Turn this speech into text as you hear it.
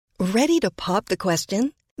Ready to pop the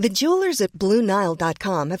question? The jewelers at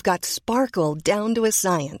BlueNile.com have got sparkle down to a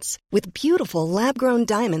science with beautiful lab-grown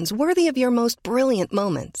diamonds worthy of your most brilliant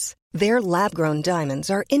moments. Their lab-grown diamonds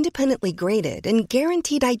are independently graded and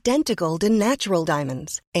guaranteed identical to natural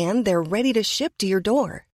diamonds, and they're ready to ship to your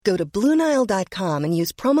door. Go to BlueNile.com and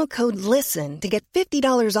use promo code LISTEN to get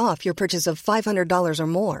 $50 off your purchase of $500 or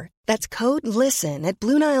more. That's code LISTEN at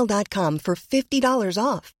BlueNile.com for $50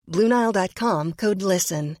 off. BlueNile.com, code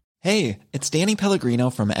LISTEN. Hey, it's Danny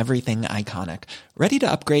Pellegrino from Everything Iconic. Ready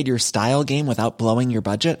to upgrade your style game without blowing your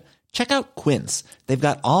budget? Check out Quince. They've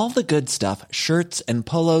got all the good stuff, shirts and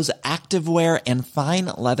polos, activewear, and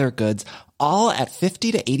fine leather goods, all at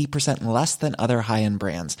 50 to 80% less than other high-end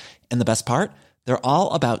brands. And the best part? They're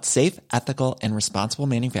all about safe, ethical, and responsible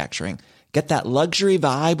manufacturing. Get that luxury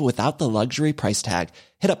vibe without the luxury price tag.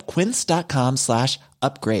 Hit up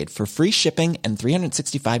quince.com/upgrade for free shipping and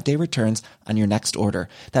 365-day returns on your next order.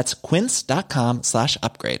 That's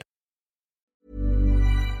quince.com/upgrade.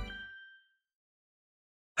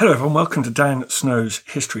 Hello everyone, welcome to Dan Snow's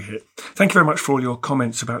History Hit. Thank you very much for all your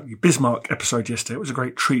comments about the Bismarck episode yesterday. It was a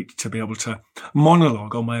great treat to be able to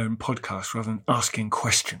monologue on my own podcast rather than asking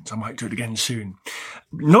questions. I might do it again soon.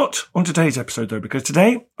 Not on today's episode though, because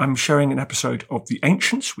today I'm sharing an episode of The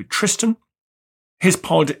Ancients with Tristan. His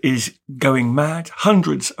pod is going mad,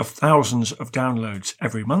 hundreds of thousands of downloads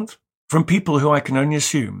every month from people who I can only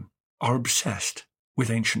assume are obsessed with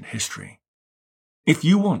ancient history. If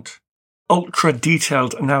you want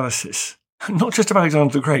ultra-detailed analysis, not just of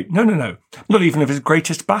Alexander the Great, no, not even of his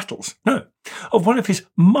greatest battles, no, of one of his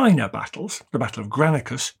minor battles, the Battle of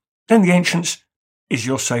Granicus, then The Ancients is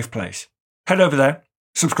your safe place. Head over there,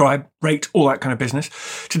 subscribe, rate, all that kind of business.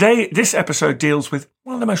 Today, this episode deals with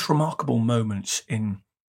one of the most remarkable moments in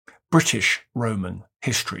British Roman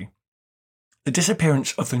history, the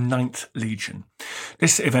disappearance of the 9th Legion.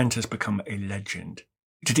 This event has become a legend.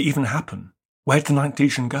 Did it even happen? Where did the 9th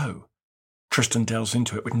Legion go? Tristan delves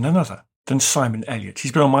into it with none other than Simon Elliott.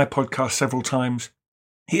 He's been on my podcast several times.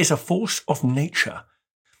 He is a force of nature.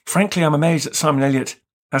 Frankly, I'm amazed that Simon Elliott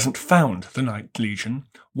hasn't found the 9th Legion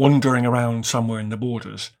wandering around somewhere in the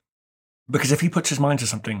borders, because if he puts his mind to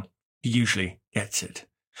something, he usually gets it.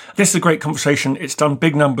 This is a great conversation. It's done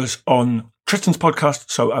big numbers on Tristan's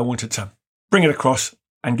podcast, so I wanted to bring it across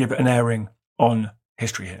and give it an airing on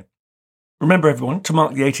History Hit. Remember, everyone, to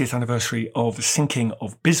mark the 80th anniversary of the sinking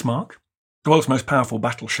of Bismarck, the world's most powerful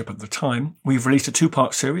battleship at the time, we've released a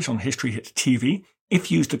 2-part series on History Hit TV. If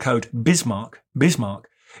you use the code Bismarck,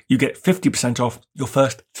 you get 50% off your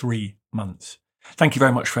first 3 months. Thank you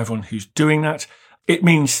very much for everyone who's doing that. It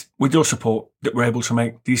means, with your support, that we're able to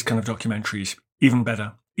make these kind of documentaries even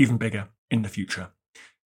better, even bigger in the future.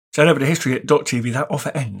 So head over to historyhit.tv. That offer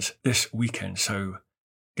ends this weekend, so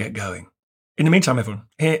get going. In the meantime, everyone,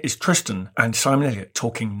 here is Tristan and Simon Elliott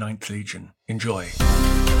talking 9th Legion. Enjoy.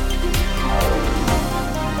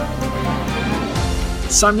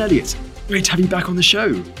 Simon Elliott, great to have you back on the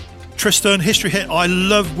show. Tristan, History Hit, I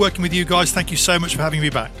love working with you guys. Thank you so much for having me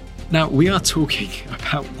back. Now, we are talking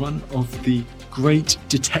about one of the great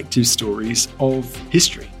detective stories of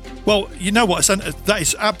history. Well, you know what? That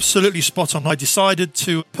is absolutely spot on. I decided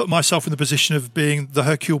to put myself in the position of being the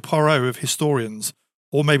Hercule Poirot of historians,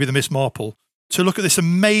 or maybe the Miss Marple, to look at this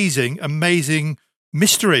amazing, amazing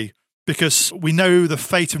mystery, because we know the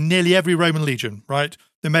fate of nearly every Roman legion, right?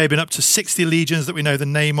 There may have been up to 60 legions that we know the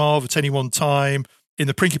name of at any one time. In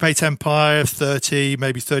the Principate Empire, 30,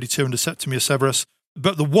 maybe 32 under Septimius Severus.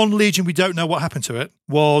 But the one legion we don't know what happened to it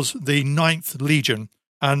was the 9th Legion.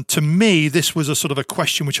 And to me, this was a sort of a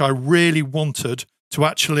question which I really wanted to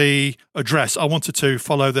actually address. I wanted to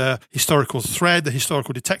follow the historical thread, the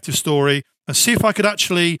historical detective story, and see if I could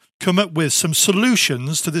actually come up with some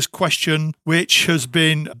solutions to this question, which has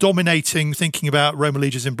been dominating thinking about Roman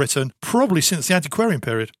legions in Britain probably since the antiquarian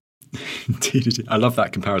period. Indeed. I love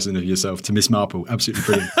that comparison of yourself to Miss Marple. Absolutely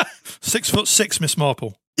brilliant. 6'6" Miss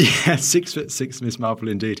Marple. Yeah, 6'6" Miss Marple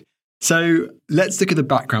indeed. So let's look at the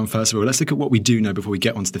background first of all. Let's look at what we do know before we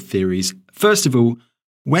get onto the theories. First of all,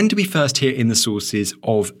 when do we first hear in the sources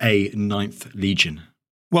of a 9th Legion?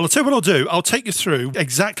 Well, I'll tell you what I'll do. I'll take you through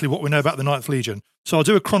exactly what we know about the 9th Legion. So I'll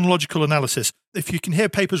do a chronological analysis. If you can hear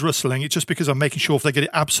papers rustling, it's just because I'm making sure if they get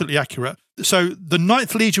it absolutely accurate. So the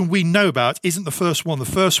 9th Legion we know about isn't the first one. The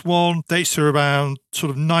first one dates to around sort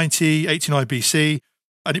of 90, 89 BC,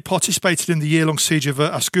 and it participated in the year-long siege of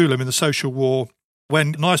Asculum in the Social War,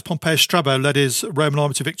 when Gnaeus Pompeius Strabo led his Roman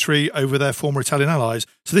army to victory over their former Italian allies.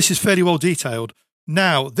 So this is fairly well detailed.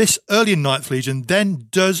 Now, this earlier 9th Legion then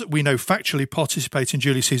does, we know factually, participate in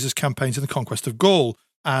Julius Caesar's campaigns in the conquest of Gaul.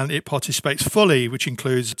 and it participates fully, which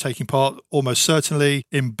includes taking part almost certainly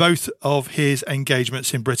in both of his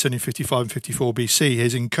engagements in Britain in 55 and 54 BC,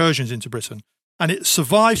 his incursions into Britain. And it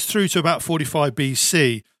survives through to about 45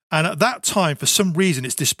 BC. And at that time, for some reason,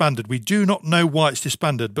 it's disbanded. We do not know why it's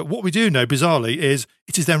disbanded, but what we do know, bizarrely, is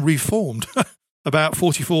it is then reformed about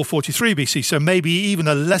 44, 43 BC. So maybe even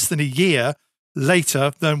less than a year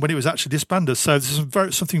later than when it was actually disbanded. So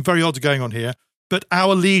there's something very odd going on here. But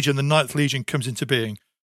our legion, the 9th Legion, comes into being.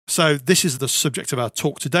 So this is the subject of our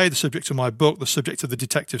talk today, the subject of my book, the subject of the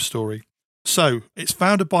detective story. So it's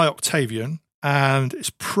founded by Octavian, and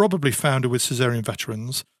it's probably founded with Caesarian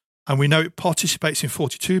veterans. And we know it participates in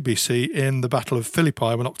 42 BC in the Battle of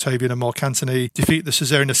Philippi when Octavian and Mark Antony defeat the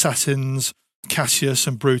Caesarian assassins, Cassius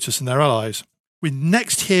and Brutus and their allies. We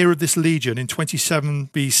next hear of this legion in 27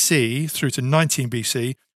 BC through to 19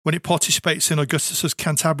 BC when it participates in Augustus's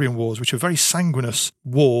Cantabrian Wars, which are very sanguinous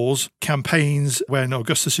wars, campaigns when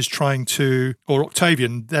Augustus is trying to, or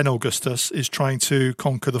Octavian, then Augustus, is trying to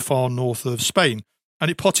conquer the far north of Spain. And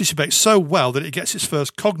it participates so well that it gets its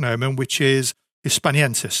first cognomen, which is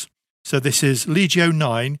Hispaniensis. So this is Legio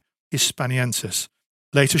 9 Hispaniensis,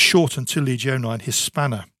 later shortened to Legio 9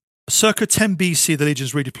 Hispana. Circa 10 BC, the legion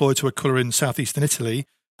is redeployed to Aquila in southeastern Italy,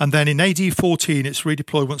 and then in AD 14, it's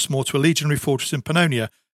redeployed once more to a legionary fortress in Pannonia.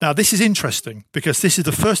 Now, this is interesting because this is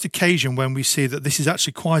the first occasion when we see that this is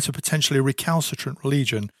actually quite a potentially recalcitrant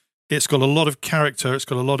legion. It's got a lot of character, it's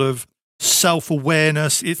got a lot of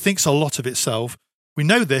self-awareness, it thinks a lot of itself. We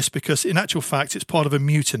know this because, in actual fact, it's part of a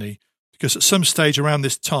mutiny. Because at some stage around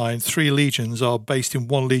this time, 3 legions are based in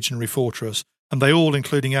one legionary fortress, and they all,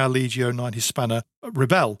 including our Legio 9 Hispana,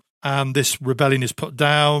 rebel. And this rebellion is put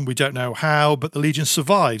down. We don't know how, but the legion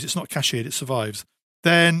survives. It's not cashiered, it survives.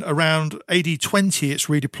 Then around AD 20, it's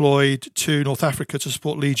redeployed to North Africa to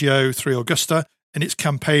support Legio 3 Augusta in its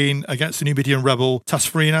campaign against the Numidian rebel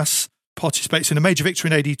Tasfarinas, participates in a major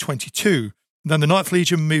victory in AD 22. Then the 9th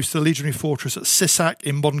Legion moves to the legionary fortress at Sisak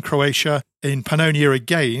in modern Croatia, in Pannonia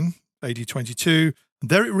again, AD 22. And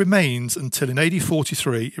there it remains until in AD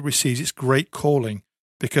 43 it receives its great calling,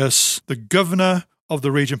 because the governor of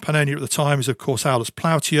the region Pannonia at the time is, of course, Aulus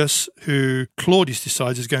Plautius, who Claudius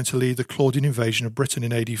decides is going to lead the Claudian invasion of Britain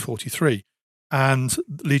in AD 43. And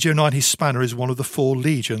Legio 9 Hispana is one of the 4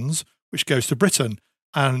 legions which goes to Britain,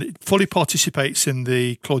 and it fully participates in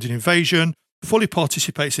the Claudian invasion, fully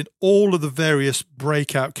participates in all of the various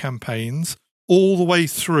breakout campaigns, all the way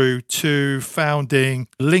through to founding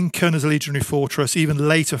Lincoln as a legionary fortress, even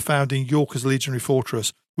later founding York as a legionary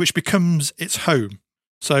fortress, which becomes its home.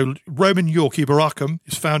 So Roman York, Eboracum,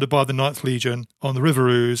 is founded by the 9th Legion on the River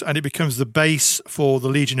Ouse, and it becomes the base for the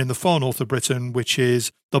legion in the far north of Britain, which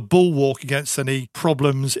is the bulwark against any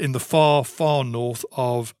problems in the far, far north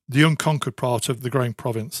of the unconquered part of the growing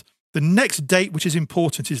province. The next date, which is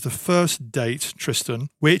important, is the first date, Tristan,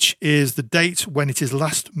 which is the date when it is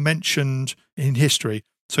last mentioned in history.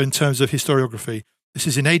 So in terms of historiography, this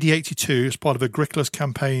is in AD 82 as part of Agricola's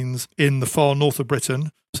campaigns in the far north of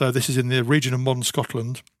Britain. So this is in the region of modern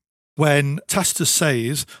Scotland, when Tacitus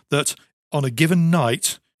says that on a given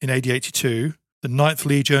night in AD 82, the 9th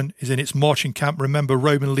Legion is in its marching camp. Remember,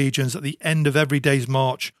 Roman legions at the end of every day's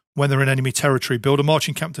march, when they're in enemy territory, build a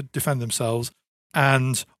marching camp to defend themselves.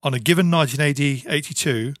 And on a given night in AD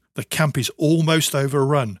 82, the camp is almost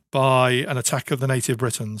overrun by an attack of the native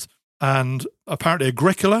Britons. And apparently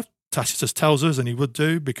Agricola, Tacitus tells us, and he would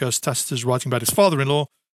do because Tacitus is writing about his father-in-law,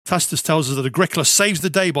 Tacitus tells us that Agricola saves the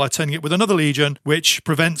day by turning it with another legion, which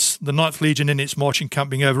prevents the 9th Legion in its marching camp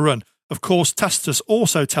being overrun. Of course, Tacitus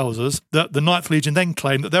also tells us that the 9th Legion then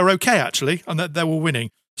claimed that they were okay, actually, and that they were winning.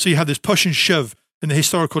 So you have this push and shove in the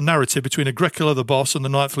historical narrative between Agricola, the boss, and the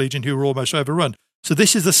 9th Legion, who were almost overrun. So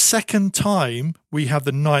this is the second time we have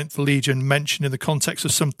the 9th Legion mentioned in the context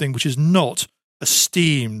of something which is not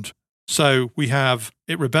esteemed. So we have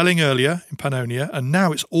it rebelling earlier in Pannonia, and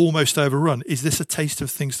now it's almost overrun. Is this a taste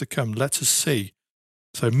of things to come? Let us see.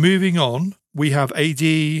 So moving on, we have AD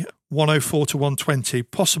 104 to 120,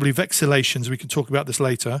 possibly vexillations, we can talk about this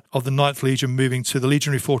later, of the 9th Legion moving to the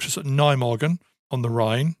legionary fortress at Nijmegen on the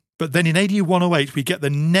Rhine. But then in AD 108, we get the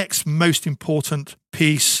next most important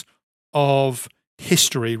piece of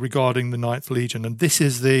history regarding the 9th Legion, and this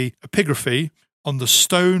is the epigraphy on the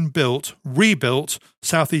stone-built, rebuilt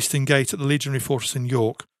southeastern gate at the legionary fortress in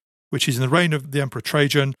York, which is in the reign of the Emperor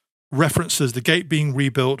Trajan, references the gate being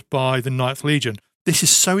rebuilt by the 9th Legion. This is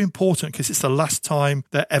so important because it's the last time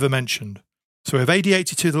they're ever mentioned. So we have AD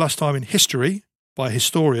 82, the last time in history by a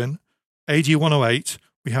historian. AD 108,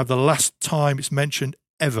 we have the last time it's mentioned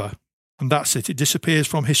ever. And that's it. It disappears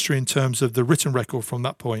from history in terms of the written record from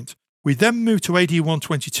that point. We then move to AD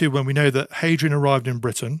 122 when we know that Hadrian arrived in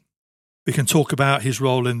Britain. We can talk about his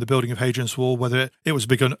role in the building of Hadrian's Wall, whether it was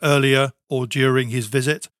begun earlier or during his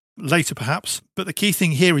visit, later perhaps. But the key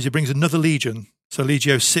thing here is he brings another legion, so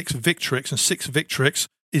Legio 6 Victrix, and 6 Victrix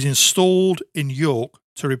is installed in York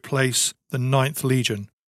to replace the 9th Legion.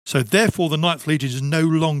 So therefore the 9th Legion is no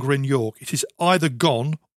longer in York. It is either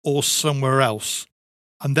gone or somewhere else.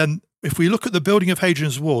 And then if we look at the building of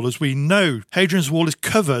Hadrian's Wall, as we know, Hadrian's Wall is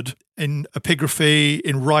covered in epigraphy,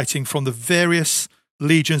 in writing from the various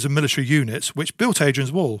legions and military units which built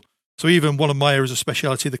Hadrian's Wall. So even one of my areas of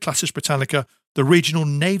speciality, the Classis Britannica, the regional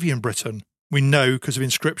navy in Britain, we know because of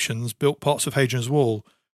inscriptions built parts of Hadrian's Wall.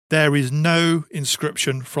 There is no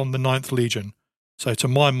inscription from the 9th Legion. So to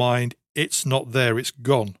my mind, it's not there, it's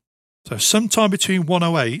gone. So sometime between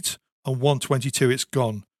 108 and 122, it's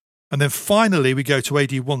gone. And then finally, we go to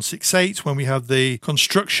AD 168 when we have the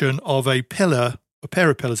construction of a pillar, a pair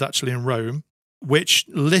of pillars actually in Rome, which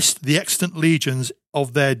list the extant legions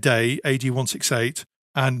of their day, AD 168,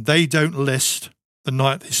 and they don't list the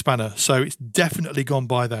 9th Hispana. So it's definitely gone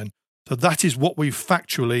by then. So that is what we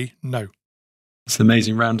factually know. It's an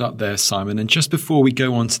amazing roundup there, Simon. And just before we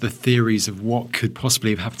go on to the theories of what could possibly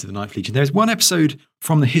have happened to the 9th Legion, there's one episode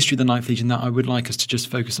from the history of the 9th Legion that I would like us to just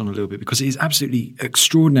focus on a little bit because it is absolutely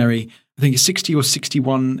extraordinary. I think it's 60 or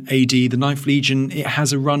 61 AD, the 9th Legion, it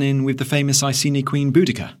has a run-in with the famous Iceni Queen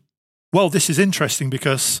Boudica. Well, this is interesting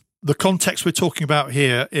because the context we're talking about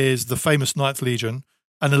here is the famous 9th Legion,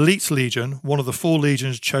 an elite legion, one of the 4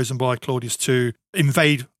 legions chosen by Claudius to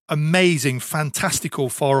invade amazing, fantastical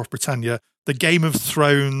far-off Britannia, the Game of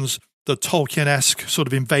Thrones, the Tolkien-esque sort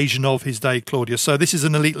of invasion of his day, Claudius. So this is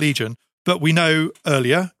an elite legion, but we know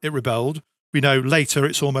earlier it rebelled. We know later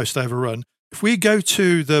it's almost overrun. If we go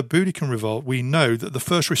to the Boudiccan Revolt, we know that the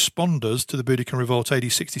first responders to the Boudiccan Revolt, AD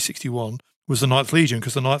 60-61, was the 9th Legion,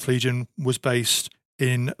 because the 9th Legion was based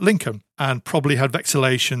in Lincoln and probably had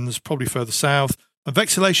vexillations, probably further south. And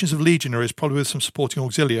vexillations of legionaries, probably with some supporting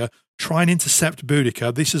auxilia, try and intercept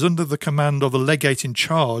Boudica. This is under the command of the legate in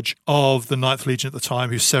charge of the 9th Legion at the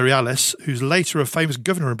time, who's Cerealis, who's later a famous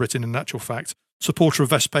governor in Britain in actual fact, supporter of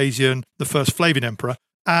Vespasian, the first Flavian emperor,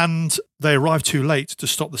 and they arrived too late to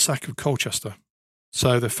stop the sack of Colchester.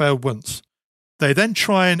 So they failed once. They then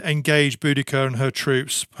try and engage Boudica and her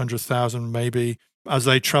troops, 100,000 maybe, as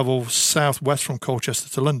they travel southwest from Colchester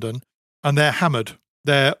to London, and they're hammered.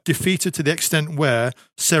 They're defeated to the extent where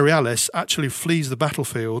Cerealis actually flees the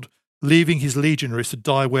battlefield, leaving his legionaries to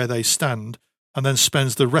die where they stand, and then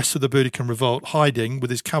spends the rest of the Boudiccan revolt hiding with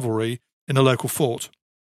his cavalry in a local fort.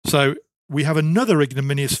 So we have another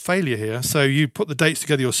ignominious failure here. So you put the dates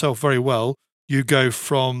together yourself very well. You go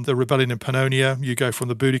from the rebellion in Pannonia, you go from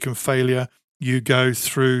the Boudiccan failure, you go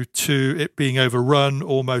through to it being overrun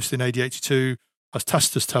almost in AD 82, as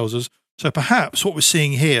Tacitus tells us. So perhaps what we're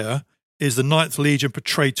seeing here is the 9th Legion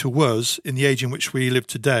portrayed to us in the age in which we live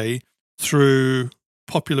today through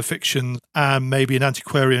popular fiction and maybe an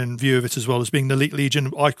antiquarian view of it as well as being an elite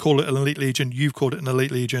legion. I call it an elite legion, you've called it an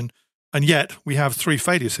elite legion, and yet we have 3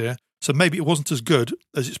 failures here. So maybe it wasn't as good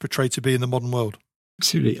as it's portrayed to be in the modern world.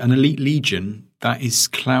 Absolutely. An elite legion that is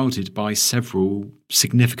clouded by several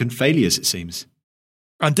significant failures, it seems.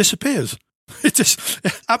 And disappears. It just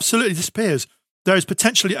absolutely disappears. There is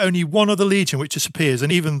potentially only one other legion which disappears,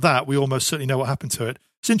 and even that, we almost certainly know what happened to it.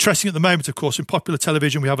 It's interesting at the moment, of course, in popular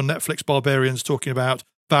television, we have on Netflix Barbarians talking about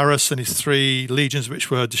Varus and his 3 legions which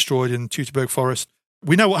were destroyed in Teutoburg Forest.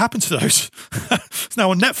 We know what happened to those. It's now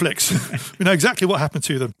on Netflix. We know exactly what happened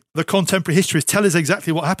to them. The contemporary histories tell us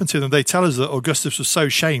exactly what happened to them. They tell us that Augustus was so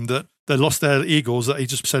shamed that they lost their eagles that he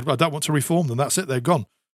just said, I don't want to reform them. That's it, they're gone.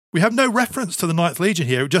 We have no reference to the 9th Legion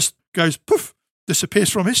here. It just goes, poof, disappears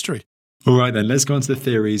from history. All right, then, let's go on to the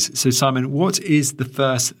theories. So, Simon, what is the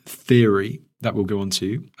first theory that we'll go on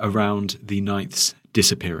to around the 9th's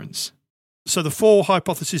disappearance? So the 4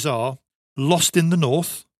 hypotheses are lost in the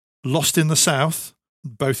north, lost in the south,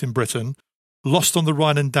 both in Britain, lost on the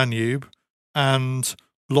Rhine and Danube, and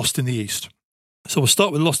lost in the east. So we'll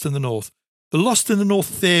start with lost in the north. The lost in the north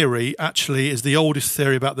theory actually is the oldest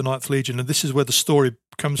theory about the 9th Legion, and this is where the story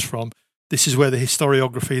comes from. This is where the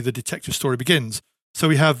historiography, the detective story begins. So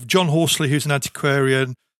we have John Horsley, who's an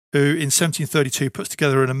antiquarian, who in 1732 puts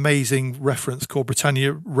together an amazing reference called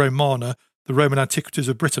Britannia Romana, the Roman Antiquities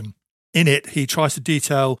of Britain. In it, he tries to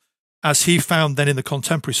detail, as he found then in the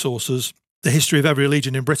contemporary sources, the history of every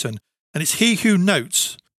legion in Britain. And it's he who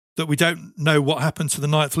notes that we don't know what happened to the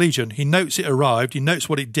 9th Legion. He notes it arrived, he notes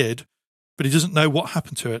what it did, but he doesn't know what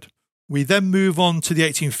happened to it. We then move on to the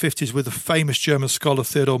 1850s with the famous German scholar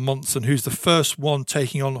Theodor Mommsen, who's the first one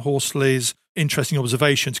taking on Horsley's interesting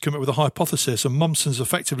observation to come up with a hypothesis. And Mommsen's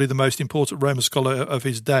effectively the most important Roman scholar of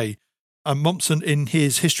his day. And Mommsen, in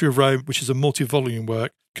his History of Rome, which is a multi-volume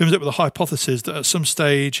work, comes up with a hypothesis that at some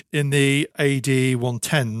stage in the AD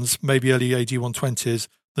 110s, maybe early AD 120s,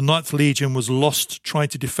 the 9th Legion was lost trying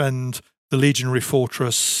to defend the legionary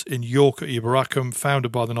fortress in York at Eboracum,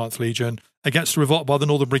 founded by the 9th Legion, against a revolt by the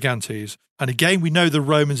Northern Brigantes. And again, we know the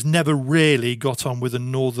Romans never really got on with the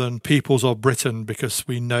northern peoples of Britain, because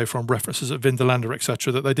we know from references at Vindolanda,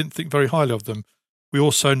 etc., that they didn't think very highly of them. We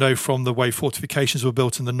also know from the way fortifications were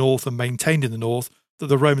built in the north and maintained in the north that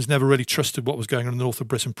the Romans never really trusted what was going on in the north of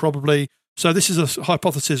Britain, probably. So this is a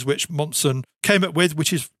hypothesis which Mommsen came up with,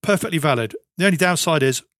 which is perfectly valid. The only downside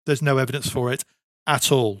is there's no evidence for it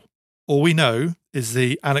at all. All we know is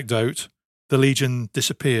the anecdote, the legion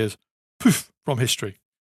disappears, poof, from history.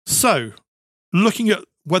 So, looking at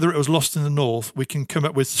whether it was lost in the north, we can come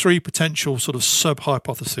up with three potential sort of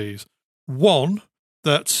sub-hypotheses. One,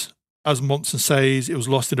 that, as Mommsen says, it was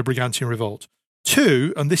lost in a Brigantian revolt.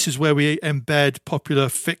 Two, and this is where we embed popular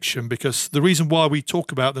fiction, because the reason why we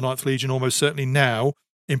talk about the 9th Legion almost certainly now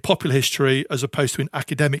in popular history as opposed to in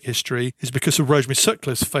academic history is because of Rosemary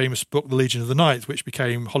Sutcliffe's famous book, The Legion of the Ninth, which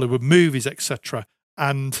became Hollywood movies, etc.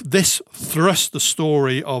 And this thrust the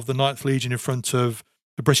story of the 9th Legion in front of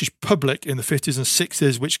the British public in the 50s and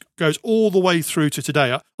 60s, which goes all the way through to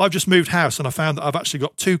today. I've just moved house and I found that I've actually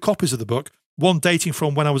got two copies of the book, one dating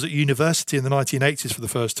from when I was at university in the 1980s for the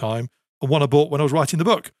first time, and one I bought when I was writing the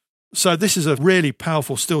book. So this is a really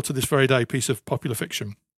powerful, still to this very day, piece of popular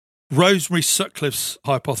fiction. Rosemary Sutcliffe's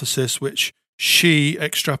hypothesis, which she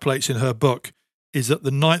extrapolates in her book, is that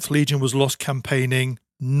the 9th Legion was lost campaigning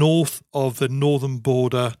north of the northern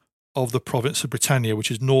border of the province of Britannia,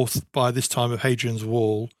 which is north by this time of Hadrian's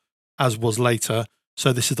Wall, as was later.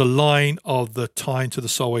 So this is the line of the Tyne to the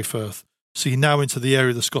Solway Firth. So you're now into the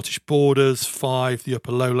area of the Scottish borders, Fife, the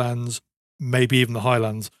upper lowlands, maybe even the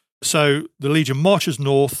highlands. So the Legion marches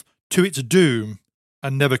north to its doom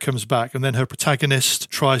and never comes back. And then her protagonist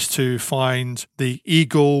tries to find the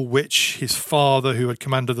eagle, which his father, who had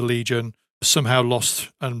commanded the Legion, somehow lost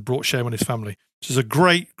and brought shame on his family. This is a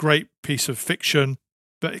great, great piece of fiction,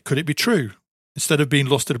 but could it be true? Instead of being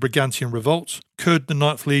lost in a Brigantian revolt, could the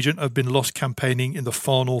 9th Legion have been lost campaigning in the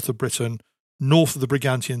far north of Britain, north of the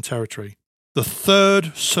Brigantian territory? The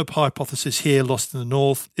third sub-hypothesis here, lost in the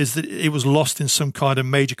north, is that it was lost in some kind of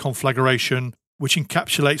major conflagration which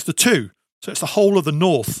encapsulates the two. So it's the whole of the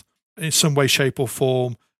north, in some way, shape or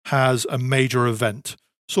form, has a major event.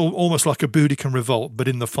 So almost like a Boudiccan revolt, but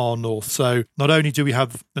in the far north. So not only do we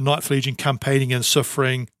have the 9th Legion campaigning and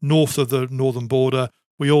suffering north of the northern border,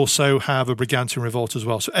 we also have a Brigantian revolt as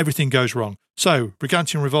well. So everything goes wrong. So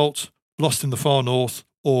Brigantian revolt, lost in the far north,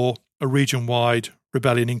 or a region-wide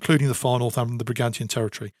rebellion, including the far north and the Brigantian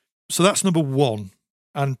territory. So that's number one.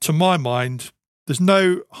 And to my mind, there's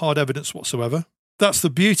no hard evidence whatsoever. That's the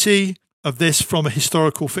beauty of this from a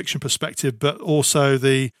historical fiction perspective, but also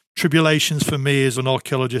the tribulations for me as an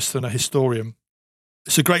archaeologist and a historian.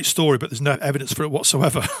 It's a great story, but there's no evidence for it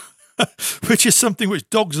whatsoever, which is something which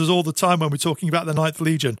dogs us all the time when we're talking about the 9th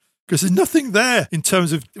Legion, because there's nothing there in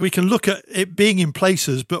terms of, we can look at it being in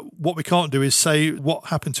places, but what we can't do is say what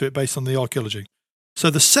happened to it based on the archaeology. So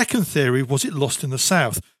the second theory, was it lost in the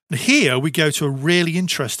south? And here we go to a really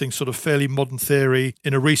interesting sort of fairly modern theory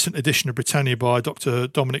in a recent edition of Britannia by Dr.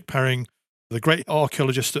 Dominic Perring, the great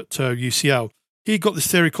archaeologist at UCL. He got this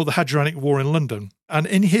theory called the Hadrianic War in London. And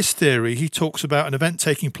in his theory, he talks about an event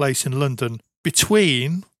taking place in London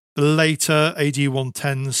between the later AD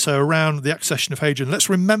 110s, so around the accession of Hadrian. Let's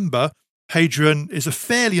remember, Hadrian is a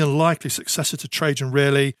fairly unlikely successor to Trajan,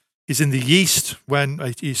 really. He's in the east when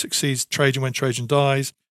he succeeds Trajan when Trajan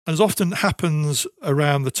dies. And as often happens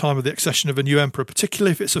around the time of the accession of a new emperor,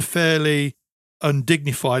 particularly if it's a fairly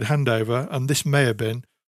undignified handover, and this may have been,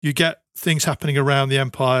 you get things happening around the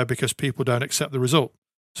empire because people don't accept the result.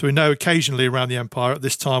 So we know occasionally around the empire at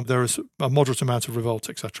this time there is a moderate amount of revolt,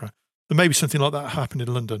 etc. There may be something like that happened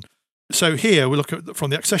in London. So here we look at from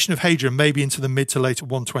the accession of Hadrian maybe into the mid to late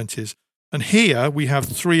 120s. And here we have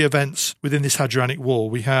three events within this Hadrianic War.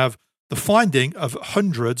 We have the finding of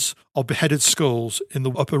hundreds of beheaded skulls in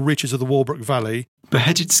the upper reaches of the Walbrook Valley.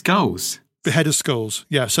 Beheaded skulls? Beheaded skulls,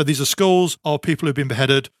 yeah. So these are skulls of people who've been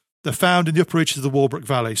beheaded. They're found in the upper reaches of the Walbrook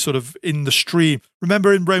Valley, sort of in the stream.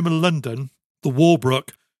 Remember in Roman London, the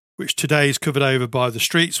Walbrook, which today is covered over by the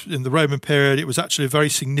streets, in the Roman period, it was actually a very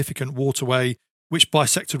significant waterway which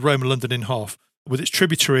bisected Roman London in half, with its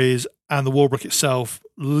tributaries and the Walbrook itself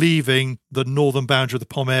leaving the northern boundary of the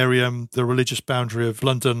Pomerium, the religious boundary of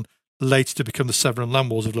London, later to become the Severn land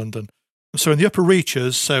walls of London. So in the upper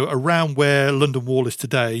reaches, so around where London Wall is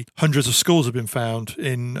today, hundreds of skulls have been found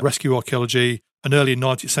in rescue archaeology and early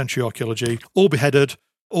 19th century archaeology, all beheaded,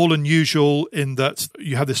 all unusual in that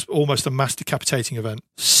you have this almost a mass decapitating event.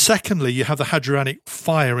 Secondly, you have the Hadrianic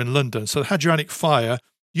fire in London. So the Hadrianic fire,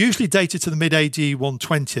 usually dated to the mid-AD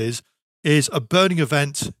 120s, is a burning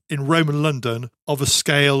event in Roman London of a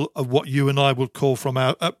scale of what you and I would call from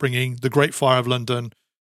our upbringing the Great Fire of London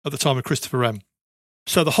at the time of Christopher Wren.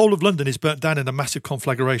 So the whole of London is burnt down in a massive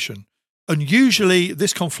conflagration. And usually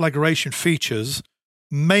this conflagration features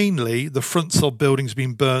mainly the fronts of buildings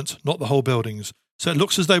being burnt, not the whole buildings. So it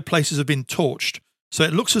looks as though places have been torched. So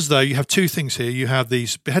it looks as though you have two things here. You have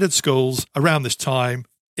these beheaded skulls around this time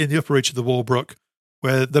in the upper reach of the Walbrook,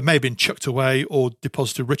 where they may have been chucked away or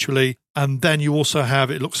deposited ritually. And then you also have,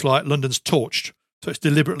 it looks like London's torched. So it's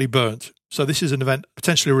deliberately burnt. So this is an event,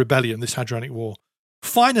 potentially a rebellion, this Hadrianic War.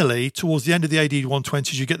 Finally, towards the end of the AD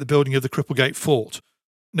 120s, you get the building of the Cripplegate Fort.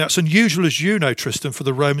 Now, it's unusual, as you know, Tristan, for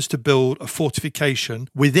the Romans to build a fortification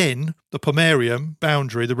within the pomerium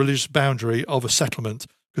boundary, the religious boundary of a settlement,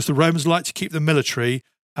 because the Romans like to keep the military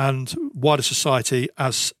and wider society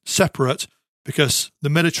as separate, because the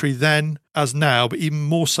military then, as now, but even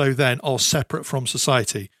more so then, are separate from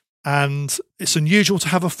society. And it's unusual to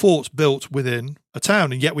have a fort built within a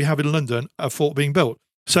town, and yet we have in London a fort being built.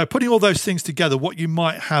 So putting all those things together, what you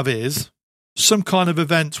might have is some kind of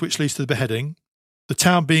event which leads to the beheading, the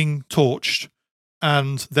town being torched,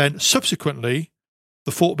 and then subsequently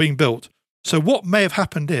the fort being built. So what may have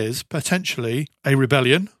happened is potentially a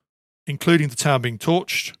rebellion, including the town being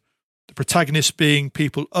torched, the protagonists being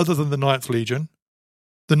people other than the Ninth Legion,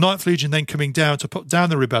 the Ninth Legion then coming down to put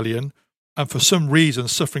down the rebellion, and for some reason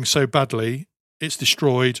suffering so badly it's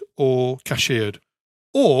destroyed or cashiered.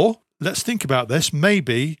 Or, let's think about this,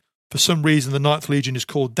 maybe for some reason the Ninth Legion is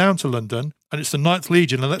called down to London, and it's the Ninth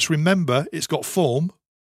Legion, and let's remember it's got form,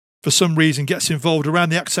 for some reason gets involved around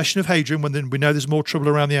the accession of Hadrian when we know there's more trouble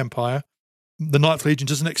around the empire. The Ninth Legion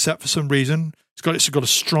doesn't accept for some reason. It's got a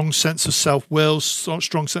strong sense of self-will,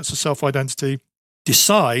 strong sense of self-identity,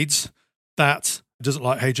 decides that it doesn't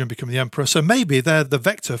like Hadrian becoming the emperor, so maybe they're the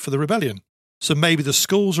vector for the rebellion. So maybe the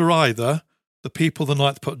skulls are either the people the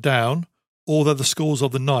Ninth put down, or they're the skulls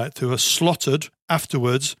of the Ninth who are slaughtered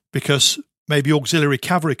afterwards because maybe auxiliary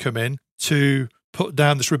cavalry come in to put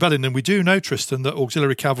down this rebellion. And we do know, Tristan, that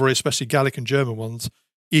auxiliary cavalry, especially Gallic and German ones,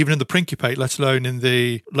 even in the Principate, let alone in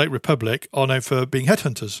the late Republic, are known for being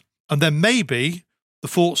headhunters. And then maybe the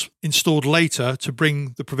fort's installed later to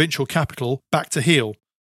bring the provincial capital back to heel.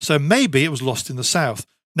 So maybe it was lost in the south.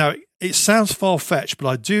 Now, it sounds far-fetched, but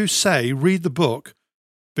I do say read the book,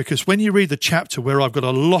 because when you read the chapter where I've got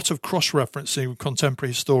a lot of cross-referencing with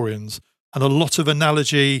contemporary historians and a lot of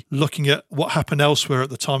analogy looking at what happened elsewhere at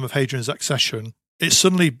the time of Hadrian's accession, it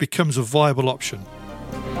suddenly becomes a viable option.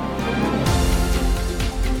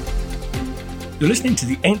 You're listening to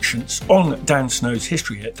The Ancients on Dan Snow's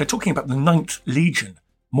History Hit. They're talking about the Ninth Legion.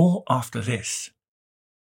 More after this.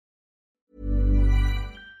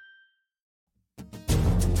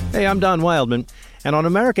 Hey, I'm Don Wildman, and on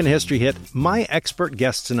American History Hit, my expert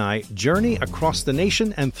guests and I journey across the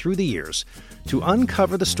nation and through the years to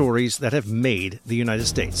uncover the stories that have made the United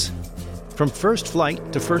States. From first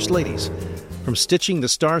flight to first ladies, from stitching the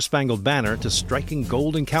Star-Spangled Banner to striking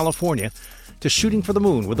gold in California, to shooting for the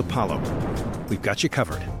moon with Apollo. We've got you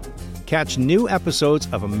covered. Catch new episodes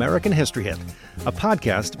of American History Hit, a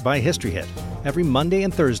podcast by History Hit, every Monday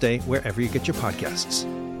and Thursday wherever you get your podcasts.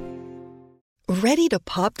 Ready to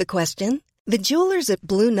pop the question? The jewelers at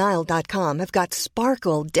BlueNile.com have got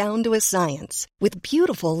sparkle down to a science with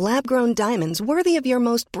beautiful lab-grown diamonds worthy of your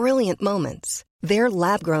most brilliant moments. Their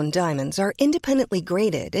lab-grown diamonds are independently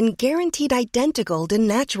graded and guaranteed identical to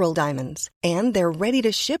natural diamonds, and they're ready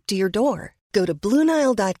to ship to your door. Go to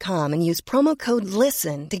BlueNile.com and use promo code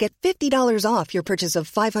LISTEN to get $50 off your purchase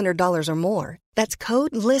of $500 or more. That's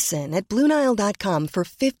code LISTEN at BlueNile.com for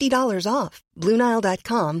 $50 off.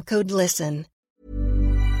 BlueNile.com, code LISTEN.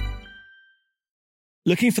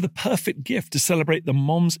 Looking for the perfect gift to celebrate the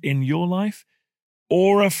moms in your life?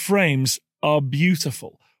 Aura frames are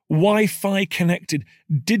beautiful, Wi-Fi connected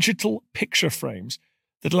digital picture frames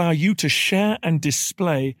that allow you to share and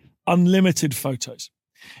display unlimited photos.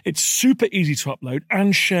 It's super easy to upload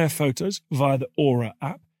and share photos via the Aura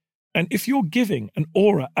app. And if you're giving an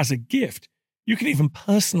Aura as a gift, you can even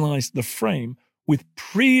personalize the frame with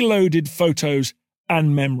preloaded photos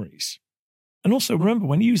and memories. And also remember,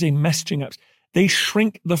 when using messaging apps, they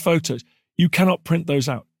shrink the photos. You cannot print those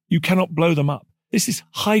out. You cannot blow them up. This is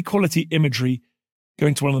high quality imagery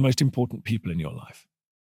going to one of the most important people in your life.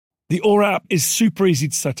 The Aura app is super easy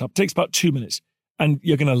to set up. It takes about 2 minutes and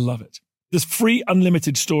you're going to love it. There's free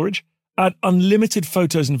unlimited storage, add unlimited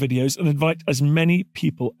photos and videos, and invite as many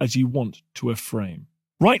people as you want to a frame.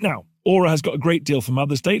 Right now, Aura has got a great deal for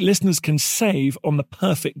Mother's Day. Listeners can save on the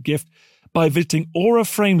perfect gift by visiting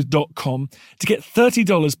auraframes.com to get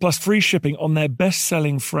 $30 plus free shipping on their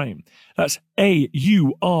best-selling frame. That's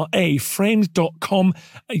AURA frames.com.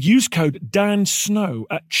 Use code DANSNOW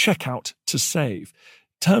at checkout to save.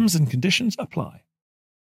 Terms and conditions apply.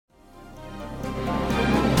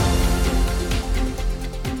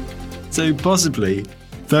 So possibly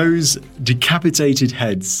those decapitated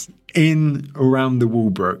heads in around the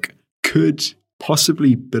Walbrook could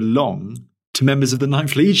possibly belong to members of the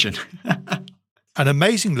Ninth Legion. And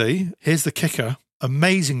amazingly, here's the kicker,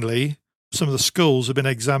 amazingly, some of the skulls have been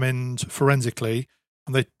examined forensically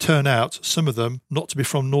and they turn out, some of them, not to be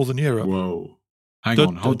from Northern Europe. Whoa. Hang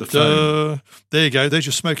on, hold the phone. There you go, there's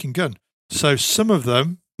your smoking gun. So some of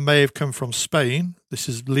them may have come from Spain. This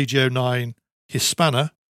is Legio IX Hispana.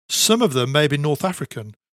 Some of them may be North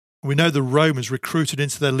African. We know the Romans recruited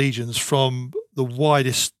into their legions from the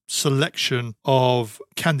widest selection of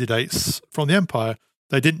candidates from the empire.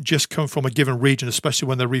 They didn't just come from a given region, especially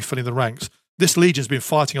when they're refilling the ranks. This legion's been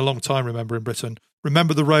fighting a long time, remember, in Britain.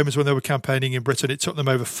 Remember the Romans when they were campaigning in Britain, it took them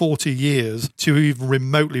over 40 years to even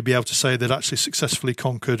remotely be able to say they'd actually successfully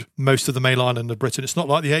conquered most of the main island of Britain. It's not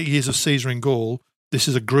like the 8 years of Caesar in Gaul. This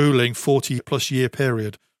is a grueling 40-plus year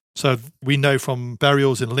period. So we know from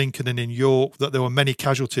burials in Lincoln and in York that there were many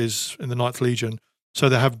casualties in the Ninth Legion. So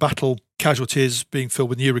they have battle casualties being filled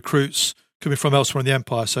with new recruits coming from elsewhere in the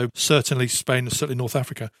empire. So certainly Spain and certainly North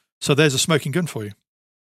Africa. So there's a smoking gun for you.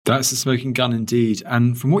 That's a smoking gun indeed.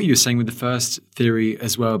 And from what you were saying with the first theory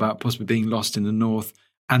as well about possibly being lost in the north,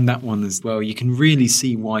 and that one as well, you can really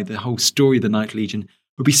see why the whole story of the Ninth Legion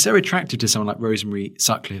would be so attractive to someone like Rosemary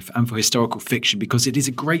Sutcliffe and for historical fiction, because it is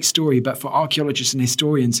a great story, but for archaeologists and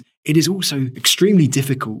historians, it is also extremely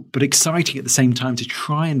difficult but exciting at the same time to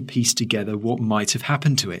try and piece together what might have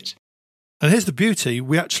happened to it. And here's the beauty.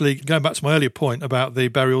 We actually, going back to my earlier point about the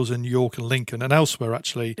burials in York and Lincoln and elsewhere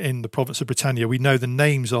actually in the province of Britannia, we know the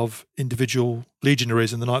names of individual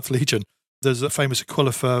legionaries in the Ninth Legion. There's a famous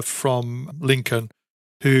Aquilifer from Lincoln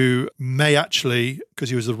who may actually,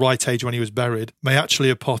 because he was the right age when he was buried, may actually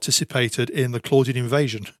have participated in the Claudian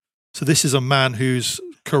invasion. So this is a man whose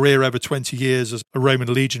career over 20 years as a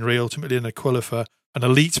Roman legionary, ultimately an Aquilifer, an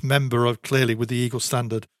elite member of, clearly with the Eagle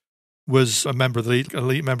Standard, was a member of the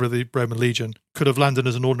elite member of the Roman Legion, could have landed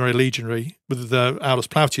as an ordinary legionary with the Aulus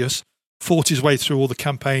Plautius, fought his way through all the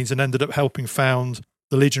campaigns and ended up helping found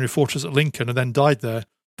the legionary fortress at Lincoln and then died there,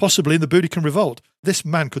 possibly in the Boudiccan Revolt. This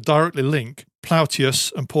man could directly link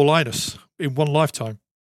Plautius and Paulinus in one lifetime.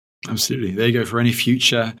 Absolutely. There you go. For any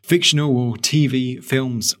future fictional or TV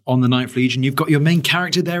films on the Ninth Legion, you've got your main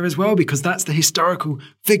character there as well, because that's the historical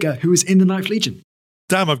figure who was in the Ninth Legion.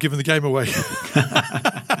 Damn, I've given the game away.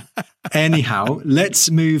 Anyhow,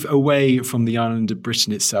 let's move away from the island of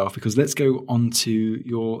Britain itself, because let's go on to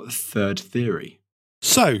your third theory.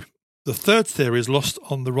 So, the third theory is lost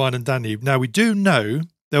on the Rhine and Danube. Now, we do know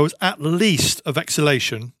there was at least a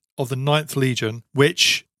vexillation of the Ninth Legion,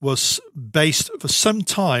 which was based for some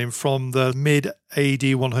time from the mid-AD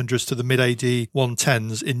 100s to the mid-AD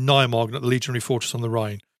 110s in Neumagen at the legionary fortress on the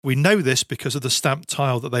Rhine. We know this because of the stamped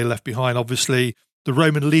tile that they left behind. Obviously, the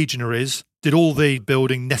Roman legionaries did all the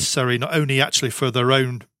building necessary, not only actually for their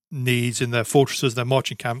own needs in their fortresses, their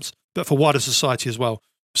marching camps, but for wider society as well.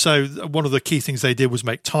 So one of the key things they did was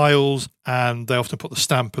make tiles, and they often put the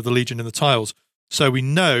stamp of the legion in the tiles. So we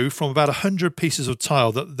know from about 100 pieces of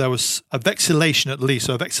tile that there was a vexillation at least,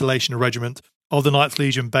 so a vexillation regiment of the Ninth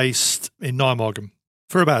Legion based in Neumagen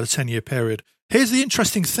for about a 10-year period. Here's the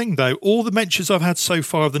interesting thing, though. All the mentions I've had so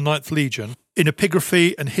far of the Ninth Legion in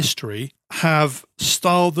epigraphy and history have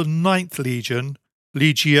styled the Ninth Legion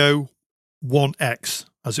Legio 1X,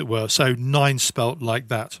 as it were, so 9 spelt like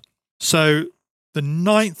that. So the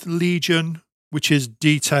Ninth Legion, which is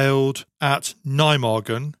detailed at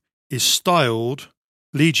Neumagen, is styled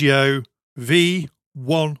Legio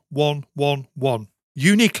V1111,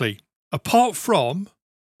 uniquely, apart from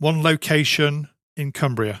one location in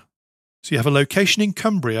Cumbria. So you have a location in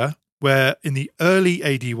Cumbria where in the early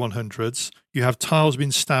AD 100s, you have tiles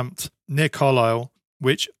being stamped near Carlisle,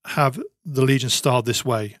 which have the Legion styled this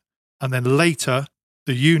way. And then later,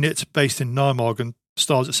 the unit based in Neumagen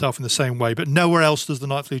styles itself in the same way, but nowhere else does the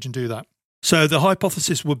Ninth Legion do that. So the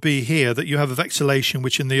hypothesis would be here that you have a vexillation,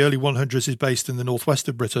 which in the early 100s is based in the northwest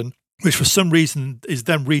of Britain, which for some reason is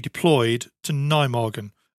then redeployed to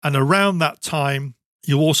Neumagen. And around that time,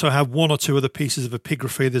 you also have one or two other pieces of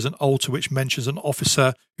epigraphy. There's an altar which mentions an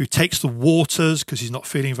officer who takes the waters because he's not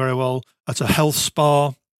feeling very well at a health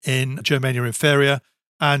spa. in Germania Inferior.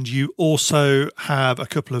 And you also have a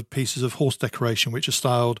couple of pieces of horse decoration, which are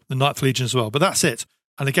styled the 9th Legion as well. But that's it.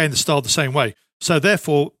 And again, they're styled the same way. So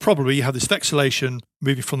therefore, probably you have this vexillation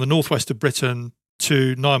moving from the northwest of Britain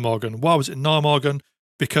to Nijmegen. Why was it Nijmegen?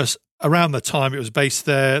 Because around the time it was based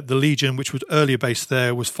there, the Legion, which was earlier based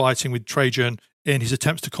there, was fighting with Trajan in his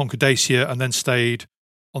attempts to conquer Dacia and then stayed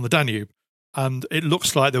on the Danube. And it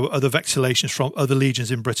looks like there were other vexillations from other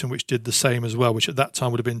legions in Britain which did the same as well, which at that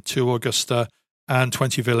time would have been 2 Augusta and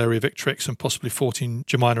 20 Valeria Victrix and possibly 14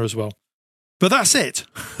 Gemina as well. But that's it.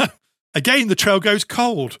 Again, the trail goes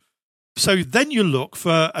cold. So then you look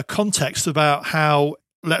for a context about how,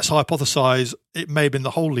 let's hypothesize, it may have been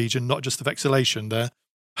the whole legion, not just the vexillation there.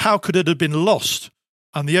 How could it have been lost?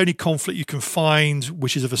 And the only conflict you can find,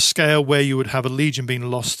 which is of a scale where you would have a legion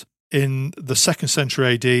being lost in the 2nd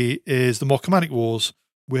century AD, is the Marcomannic Wars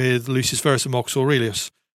with Lucius Verus and Marcus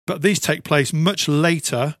Aurelius. But these take place much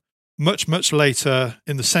later, much later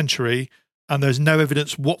in the century, and there's no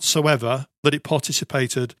evidence whatsoever that it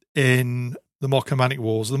participated in the Marcomannic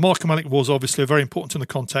Wars. The Marcomannic Wars obviously are very important in the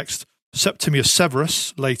context. Septimius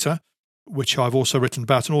Severus later, which I've also written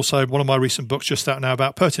about, and also one of my recent books just out now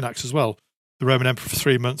about Pertinax as well, the Roman Emperor for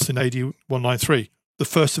 3 months in AD 193, the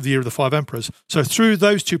first of the year of the 5 emperors. So through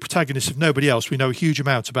those two protagonists, if nobody else, we know a huge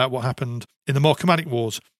amount about what happened in the Marcomannic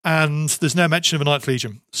Wars. And there's no mention of a 9th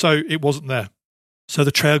Legion, so it wasn't there. So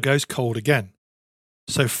the trail goes cold again.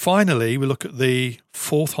 So finally, we look at the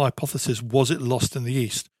 4th hypothesis, was it lost in the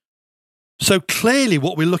East? So clearly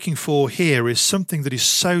what we're looking for here is something that is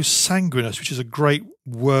so sanguineous, which is a great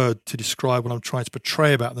word to describe what I'm trying to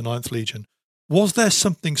portray about the 9th Legion. Was there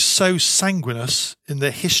something so sanguineous in the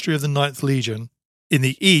history of the 9th Legion in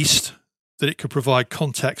the East that it could provide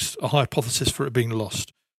context, a hypothesis for it being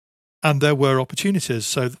lost? And there were opportunities.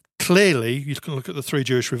 So clearly, you can look at the 3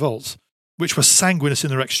 Jewish revolts, which were sanguineous in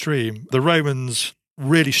their extreme. The Romans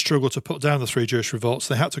really struggled to put down the 3 Jewish revolts.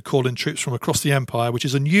 They had to call in troops from across the empire, which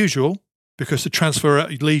is unusual because to transfer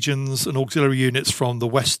legions and auxiliary units from the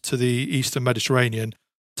west to the eastern Mediterranean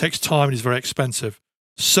takes time and is very expensive.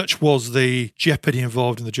 Such was the jeopardy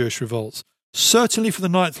involved in the Jewish revolts. Certainly for the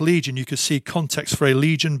 9th Legion, you could see context for a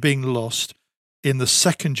legion being lost in the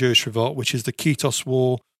 2nd Jewish revolt, which is the Kitos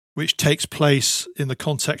War, which takes place in the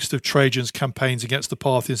context of Trajan's campaigns against the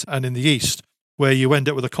Parthians and in the east, where you end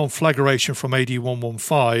up with a conflagration from AD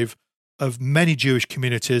 115 of many Jewish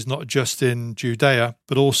communities, not just in Judea,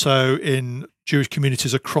 but also in Jewish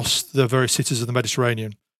communities across the various cities of the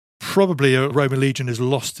Mediterranean. Probably a Roman legion is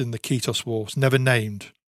lost in the Kitos War. It's never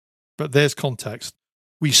named, but there's context.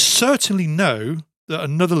 We certainly know that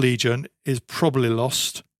another legion is probably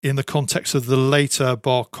lost in the context of the later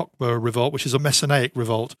Bar Kokhba revolt, which is a Messianic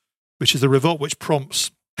revolt, which is the revolt which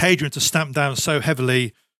prompts Hadrian to stamp down so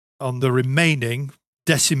heavily on the remaining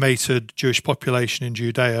decimated Jewish population in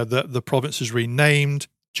Judea that the province is renamed,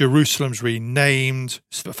 Jerusalem's renamed.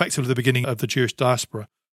 It's effectively the beginning of the Jewish diaspora.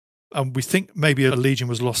 And we think maybe a legion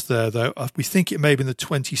was lost there, though. We think it may have been the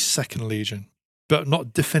 22nd Legion, but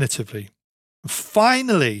not definitively.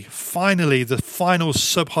 Finally, the final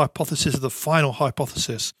sub-hypothesis of the final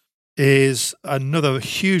hypothesis is another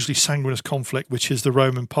hugely sanguineous conflict, which is the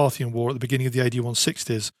Roman-Parthian War at the beginning of the AD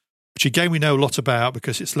 160s, which again we know a lot about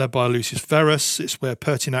because it's led by Lucius Verus. It's where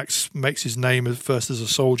Pertinax makes his name first as a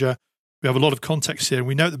soldier. We have a lot of context here, and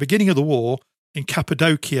we know at the beginning of the war, in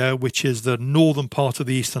Cappadocia, which is the northern part of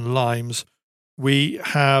the eastern limes, we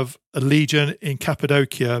have a legion in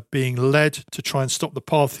Cappadocia being led to try and stop the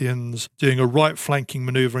Parthians doing a right flanking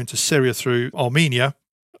maneuver into Syria through Armenia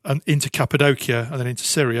and into Cappadocia and then into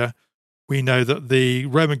Syria. We know that the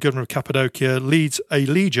Roman governor of Cappadocia leads a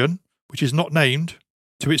legion, which is not named,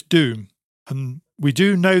 to its doom. And we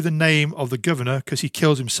do know the name of the governor because he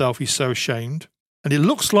kills himself. He's so ashamed. And it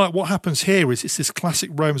looks like what happens here is it's this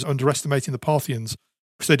classic Romans underestimating the Parthians,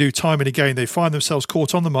 because they do time and again. They find themselves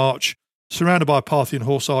caught on the march, surrounded by Parthian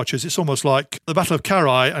horse archers. It's almost like the Battle of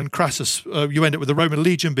Carrhae and Crassus. You end up with the Roman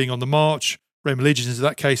legion being on the march. Roman legions in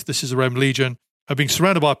that case, this is the Roman legion, being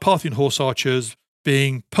surrounded by Parthian horse archers,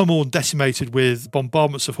 being pummeled and decimated with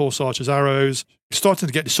bombardments of horse archers' arrows, starting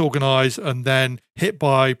to get disorganised and then hit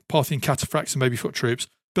by Parthian cataphracts and maybe foot troops.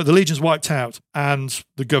 But the legion's wiped out, and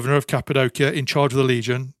the governor of Cappadocia, in charge of the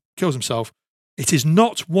legion, kills himself. It is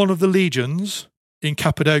not one of the legions in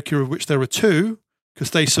Cappadocia, of which there are 2,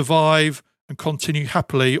 because they survive and continue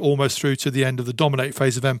happily almost through to the end of the Dominate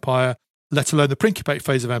phase of empire, let alone the Principate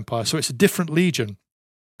phase of empire. So it's a different legion,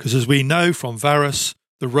 because as we know from Varus,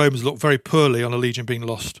 the Romans look very poorly on a legion being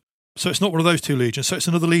lost. So it's not one of those 2 legions, so it's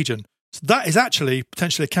another legion. So that is actually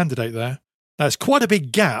potentially a candidate there. Now, it's quite a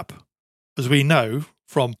big gap, as we know,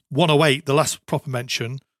 from 108, the last proper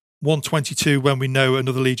mention, 122, when we know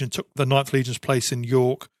another legion took the 9th Legion's place in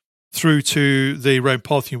York, through to the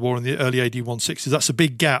Rome-Parthian War in the early AD 160s. That's a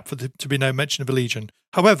big gap for there to be no mention of a legion.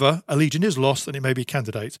 However, a legion is lost and it may be a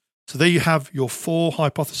candidate. So there you have your 4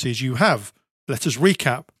 hypotheses. You have, let us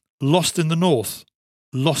recap, lost in the north,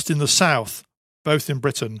 lost in the south, both in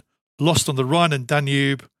Britain, lost on the Rhine and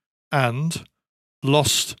Danube, and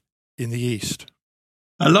lost in the east.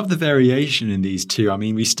 I love the variation in these two. I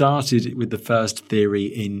mean, we started with the first theory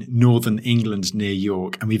in northern England near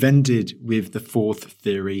York, and we've ended with the 4th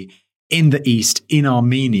theory in the east, in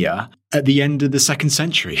Armenia, at the end of the 2nd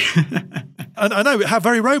century. And I know, how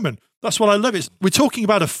very Roman. That's what I love. We're talking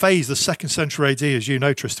about a phase, the 2nd century AD, as you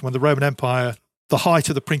know, Tristan, when the Roman Empire, the height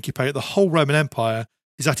of the Principate, the whole Roman Empire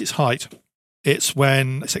is at its height. It's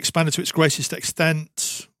when it's expanded to its greatest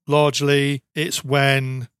extent, largely. It's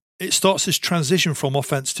when it starts this transition from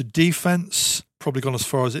offense to defense, probably gone as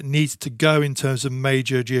far as it needs to go in terms of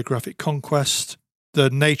major geographic conquest. The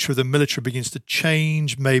nature of the military begins to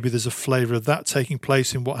change. Maybe there's a flavour of that taking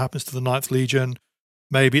place in what happens to the 9th Legion.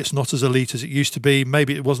 Maybe it's not as elite as it used to be.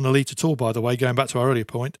 Maybe it wasn't elite at all, by the way, going back to our earlier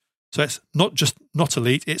point. So it's not just not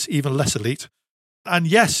elite, it's even less elite. And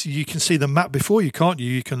yes, you can see the map before you, can't you?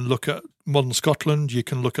 You can look at modern Scotland, you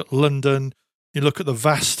can look at London, you look at the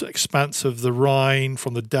vast expanse of the Rhine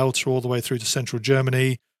from the Delta all the way through to central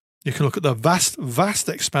Germany. You can look at the vast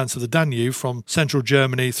expanse of the Danube from central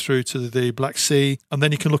Germany through to the Black Sea. And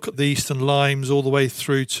then you can look at the eastern limes all the way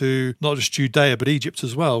through to not just Judea, but Egypt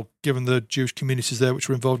as well, given the Jewish communities there which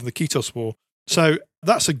were involved in the Kitos War. So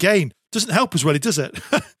that's, again, doesn't help us really, does it?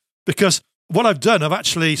 Because what I've done, I've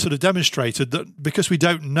actually sort of demonstrated that because we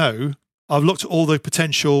don't know, I've looked at all the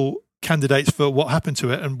potential candidates for what happened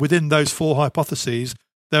to it. And within those 4 hypotheses,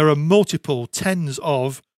 there are multiple tens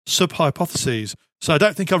of sub-hypotheses. So I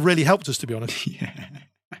don't think I've really helped us, to be honest. Yeah.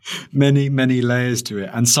 Many, many layers to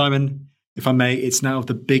it. And Simon, if I may, it's now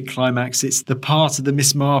the big climax. It's the part of the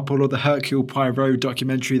Miss Marple or the Hercule Poirot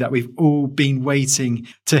documentary that we've all been waiting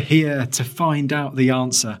to hear, to find out the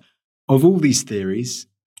answer. Of all these theories,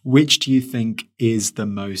 which do you think is the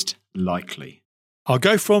most likely? I'll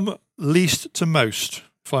go from least to most,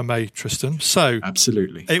 if I may, Tristan. So,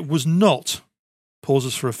 absolutely, it was not,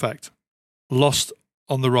 pauses for effect, lost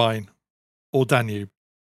on the Rhine or Danube.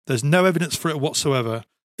 There's no evidence for it whatsoever.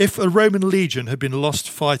 If a Roman legion had been lost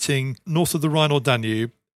fighting north of the Rhine or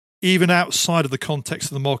Danube, even outside of the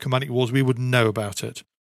context of the Marcomannic Wars, we would know about it.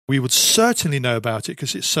 We would certainly know about it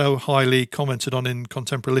because it's so highly commented on in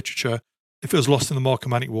contemporary literature if it was lost in the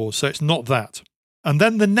Marcomannic Wars. So it's not that. And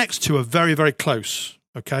then the next 2 are very, very close.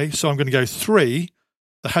 Okay, so I'm going to go 3,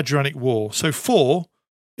 the Hadrianic War. So 4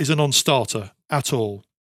 is a non-starter at all.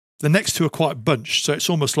 The next 2 are quite bunched, so it's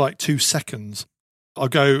almost like 2 seconds. I'll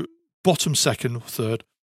go bottom 2nd, 3rd,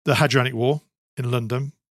 the Hadrianic War in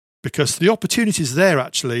London, because the opportunities there,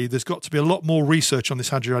 actually, there's got to be a lot more research on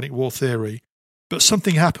this Hadrianic War theory, but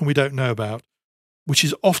something happened we don't know about, which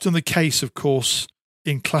is often the case, of course,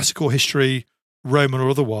 in classical history, Roman or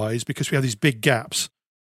otherwise, because we have these big gaps,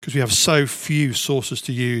 because we have so few sources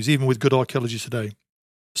to use, even with good archaeology today.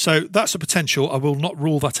 So that's a potential. I will not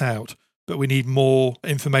rule that out, but we need more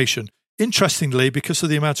information. Interestingly, because of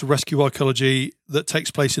the amount of rescue archaeology that takes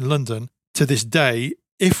place in London to this day,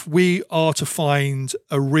 if we are to find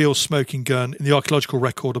a real smoking gun in the archaeological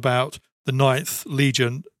record about the 9th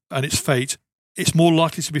Legion and its fate, it's more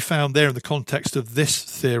likely to be found there in the context of this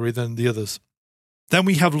theory than the others. Then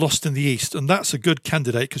we have lost in the east, and that's a good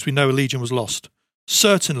candidate because we know a legion was lost.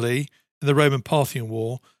 Certainly in the Roman-Parthian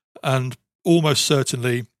War, and almost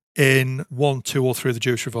certainly in 1, 2, or 3 of the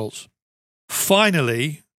Jewish revolts.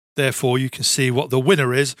 Finally, therefore, you can see what the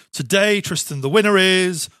winner is. Today, Tristan, the winner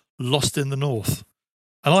is lost in the north.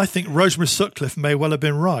 And I think Rosemary Sutcliffe may well have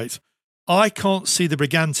been right. I can't see the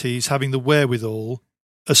Brigantes having the wherewithal,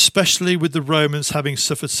 especially with the Romans having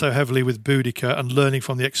suffered so heavily with Boudica and learning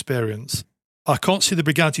from the experience. I can't see the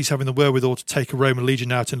Brigantes having the wherewithal to take a Roman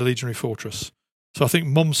legion out in a legionary fortress. So I think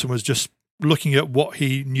Mommsen was just looking at what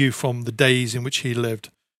he knew from the days in which he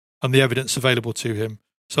lived and the evidence available to him.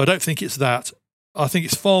 So I don't think it's that. I think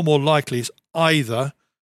it's far more likely it's either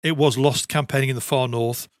it was lost campaigning in the far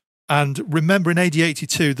north, and remember in AD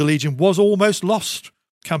 82 the legion was almost lost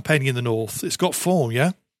campaigning in the north. It's got form,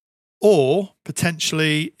 yeah? Or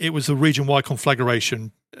potentially it was a region-wide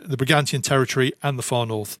conflagration, the Brigantian territory and the far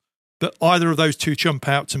north. But either of those 2 jump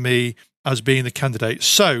out to me as being the candidate.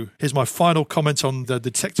 So here's my final comment on the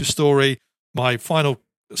detective story. My final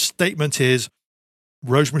statement is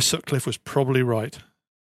Rosemary Sutcliffe was probably right.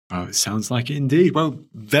 Oh, it sounds like it indeed. Well,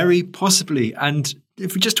 very possibly. And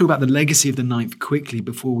if we just talk about the legacy of the 9th quickly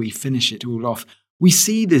before we finish it all off, we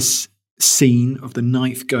see this scene of the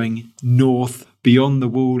Ninth going north, beyond the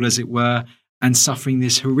wall, as it were, and suffering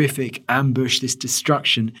this horrific ambush, this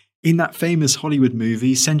destruction in that famous Hollywood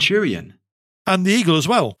movie, Centurion. And the Eagle as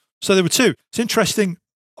well. So there were two. It's interesting,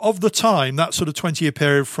 of the time, that sort of 20-year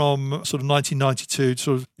period from sort of 1992 to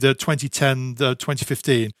sort of the 2010, the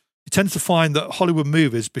 2015, you tended to find that Hollywood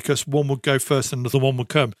movies, because one would go first and the one would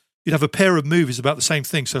come, you'd have a pair of movies about the same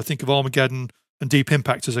thing. So think of Armageddon and Deep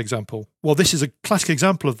Impact as an example. Well, this is a classic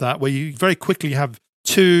example of that, where you very quickly have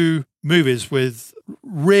two movies with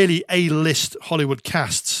really A-list Hollywood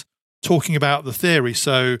casts talking about the theory.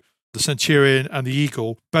 So the Centurion and the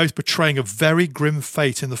Eagle, both portraying a very grim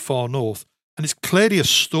fate in the far north. And it's clearly a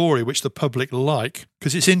story which the public like,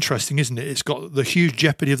 because it's interesting, isn't it? It's got the huge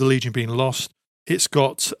jeopardy of the Legion being lost. It's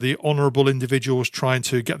got the honourable individuals trying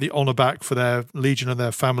to get the honour back for their Legion and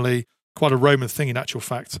their family. Quite a Roman thing in actual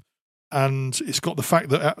fact. And it's got the fact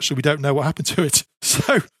that actually we don't know what happened to it.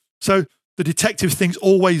 So the detective thing's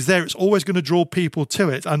always there. It's always going to draw people to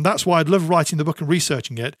it. And that's why I'd love writing the book and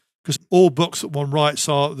researching it, because all books that one writes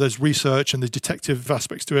there's research and there's detective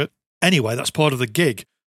aspects to it. Anyway, that's part of the gig.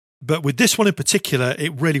 But with this one in particular,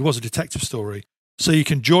 it really was a detective story. So you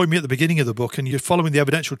can join me at the beginning of the book and you're following the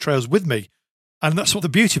evidential trails with me. And that's what the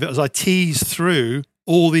beauty of it, as I tease through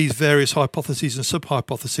all these various hypotheses and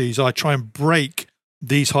sub-hypotheses, I try and break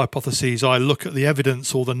these hypotheses. I look at the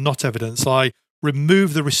evidence or the not evidence. I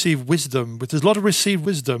remove the received wisdom. But there's a lot of received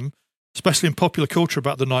wisdom, especially in popular culture,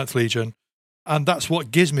 about the Ninth Legion. And that's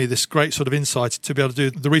what gives me this great sort of insight to be able to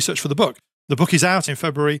do the research for the book. The book is out in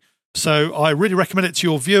February, so I really recommend it to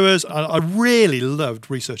your viewers. I really loved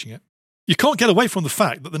researching it. You can't get away from the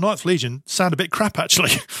fact that the Ninth Legion sound a bit crap,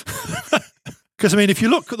 actually. Because, I mean, if you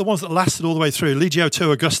look at the ones that lasted all the way through, Legio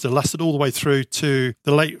II Augusta lasted all the way through to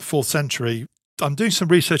the late 4th century. I'm doing some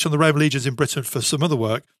research on the Roman legions in Britain for some other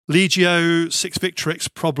work. Legio 6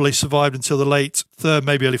 Victrix probably survived until the late 3rd,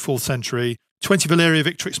 maybe early 4th century. 20 Valeria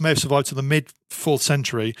Victrix may have survived to the mid-4th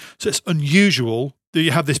century. So it's unusual that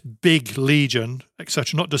you have this big legion,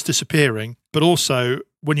 etc., not just disappearing, but also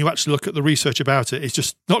when you actually look at the research about it, it's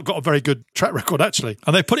just not got a very good track record, actually.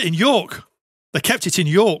 And they put it in York. They kept it in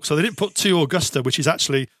York, so they didn't put 2 Augusta, which is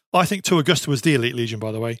actually, I think 2 Augusta was the elite legion,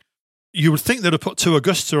 by the way. You would think they'd have put 2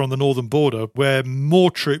 Augusta on the northern border, where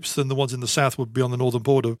more troops than the ones in the south would be on the northern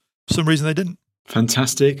border. For some reason, they didn't.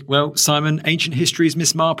 Fantastic. Well, Simon, Ancient Histories,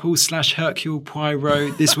 Miss Marple / Hercule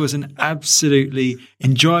Poirot. This was an absolutely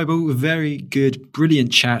enjoyable, very good,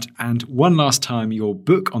 brilliant chat. And one last time, your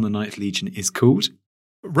book on the Ninth Legion is called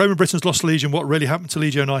Roman Britain's Lost Legion, What Really Happened to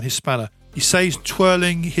Legio IX Hispana. He says,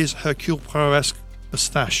 twirling his Hercule Poirot-esque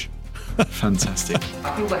moustache. Fantastic.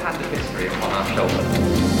 I feel the hand of history upon our shoulders.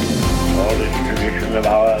 All this tradition of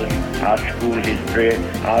ours, our school history,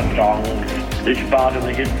 our songs, this part of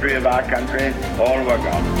the history of our country, all were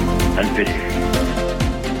gone and finished.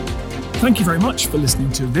 Thank you very much for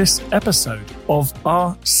listening to this episode of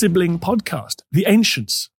our sibling podcast, The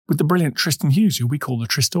Ancients, with the brilliant Tristan Hughes, who we call the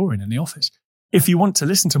Tristorian in the office. If you want to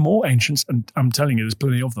listen to more Ancients, and I'm telling you, there's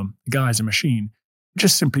plenty of them, the guy's a machine,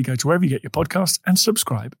 just simply go to wherever you get your podcasts and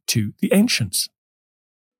subscribe to The Ancients.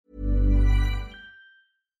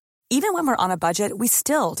 Even when we're on a budget, we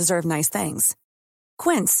still deserve nice things.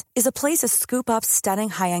 Quince is a place to scoop up stunning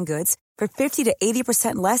high-end goods for 50 to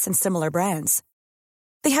 80% less than similar brands.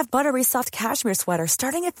 They have buttery soft cashmere sweaters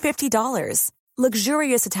starting at $50,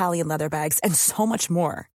 luxurious Italian leather bags, and so much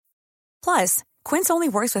more. Plus, Quince only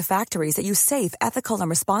works with factories that use safe, ethical, and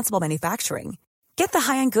responsible manufacturing. Get the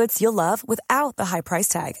high-end goods you'll love without the high price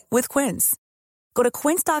tag with Quince. Go to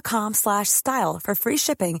quince.com/style for free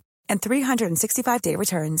shipping and 365-day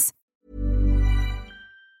returns.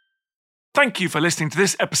 Thank you for listening to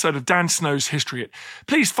this episode of Dan Snow's History Hit.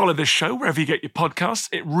 Please follow this show wherever you get your podcasts.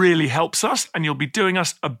 It really helps us, and you'll be doing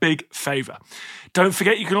us a big favour. Don't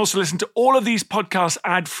forget, you can also listen to all of these podcasts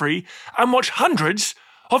ad-free and watch hundreds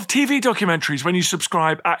of TV documentaries when you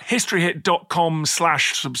subscribe at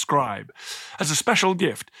historyhit.com/subscribe. As a special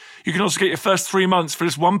gift, you can also get your first 3 months for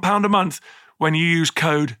just £1 a month when you use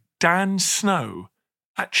code DANSNOW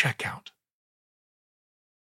at checkout.